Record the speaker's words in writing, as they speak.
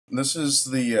This is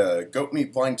the goat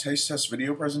meat blind taste test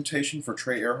video presentation for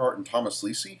Trey Ehrhardt and Thomas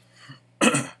Liese.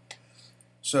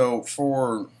 So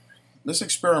for this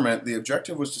experiment, the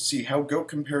objective was to see how goat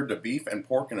compared to beef and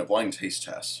pork in a blind taste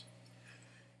test.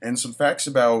 And some facts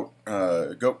about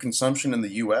goat consumption in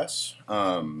the U.S.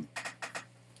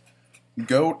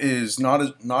 Goat is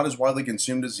not as widely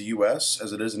consumed as the U.S.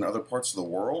 as it is in other parts of the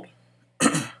world.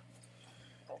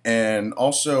 And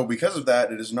also, because of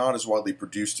that, it is not as widely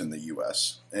produced in the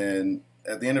U.S. And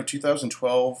at the end of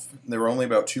 2012, there were only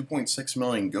about 2.6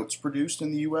 million goats produced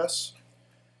in the U.S.,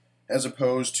 as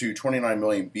opposed to 29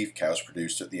 million beef cows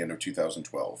produced at the end of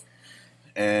 2012.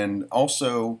 And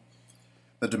also,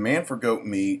 the demand for goat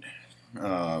meat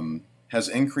has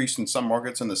increased in some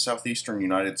markets in the southeastern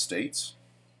United States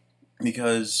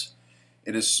because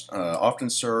it is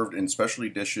often served in specialty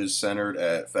dishes centered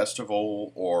at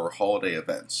festival or holiday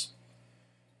events.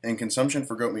 And consumption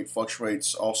for goat meat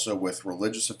fluctuates also with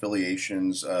religious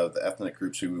affiliations of the ethnic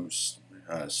groups whose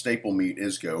staple meat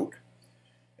is goat.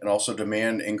 And also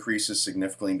demand increases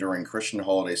significantly during Christian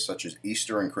holidays such as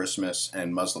Easter and Christmas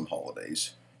and Muslim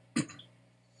holidays.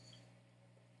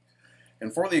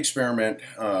 And for the experiment,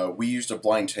 we used a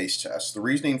blind taste test. The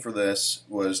reasoning for this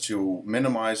was to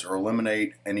minimize or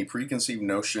eliminate any preconceived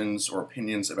notions or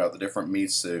opinions about the different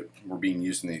meats that were being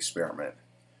used in the experiment.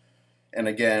 And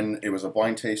again, it was a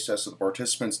blind taste test, so the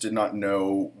participants did not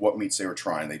know what meats they were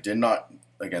trying. They did not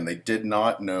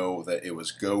know that it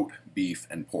was goat, beef,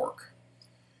 and pork.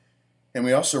 And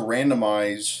we also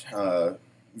randomized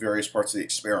various parts of the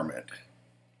experiment.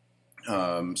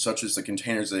 Such as the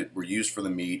containers that were used for the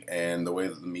meat and the way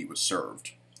that the meat was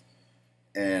served.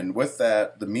 And with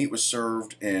that, the meat was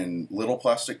served in little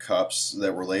plastic cups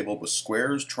that were labeled with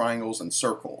squares, triangles, and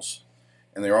circles.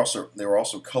 And they were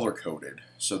also color-coded.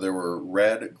 So they were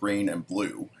red, green, and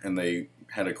blue, and they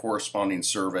had a corresponding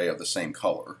survey of the same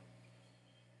color.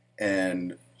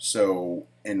 And so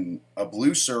in a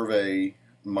blue survey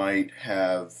might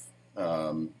have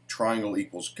triangle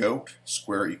equals goat,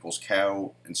 square equals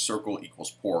cow, and circle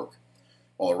equals pork,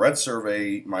 while a red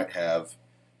survey might have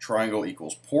triangle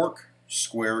equals pork,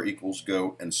 square equals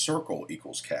goat, and circle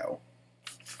equals cow.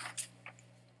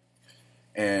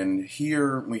 And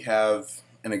here we have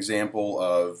an example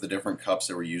of the different cups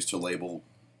that were used to label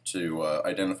to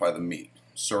identify the meat: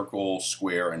 circle,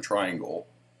 square, and triangle.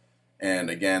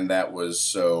 And again, that was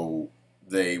so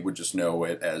they would just know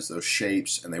it as those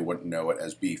shapes, and they wouldn't know it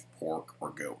as beef, pork, or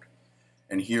goat.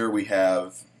 And here we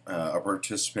have a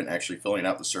participant actually filling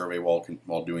out the survey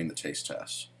while doing the taste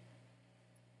test.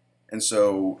 And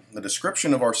so the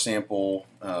description of our sample,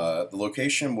 the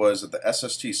location was at the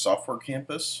SST software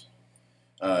campus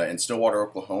in Stillwater,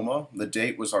 Oklahoma. The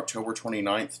date was October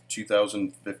 29th,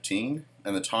 2015,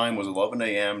 and the time was 11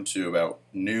 a.m. to about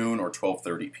noon or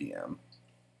 12:30 p.m.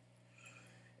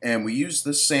 And we used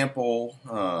this sample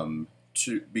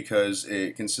because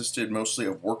it consisted mostly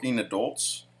of working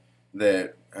adults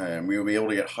that we would be able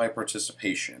to get high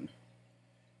participation.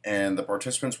 And the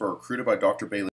participants were recruited by Dr. Bailey